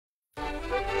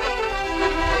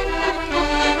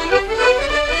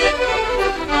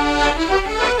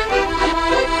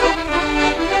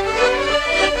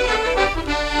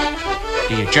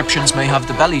Egyptians may have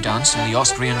the belly dance and the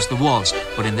Austrians the waltz,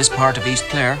 but in this part of East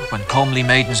Clare, when comely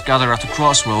maidens gather at the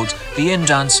crossroads, the in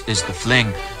dance is the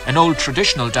fling, an old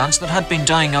traditional dance that had been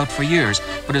dying out for years,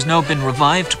 but has now been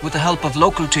revived with the help of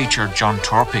local teacher John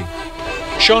Torpey.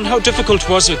 Sean, how difficult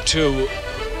was it to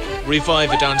revive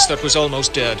a dance that was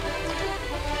almost dead?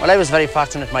 Well, I was very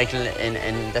fortunate, Michael, in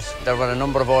that there were a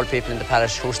number of old people in the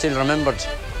parish who still remembered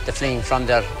the fling from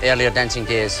their earlier dancing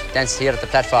days, danced here at the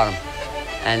platform,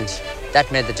 and that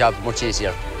made the job much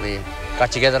easier. We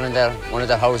got together in one of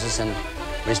their houses, and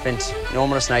we spent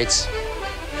numerous nights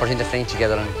putting the fling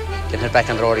together and getting it back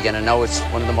on the road again, and now it's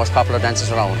one of the most popular dances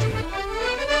around.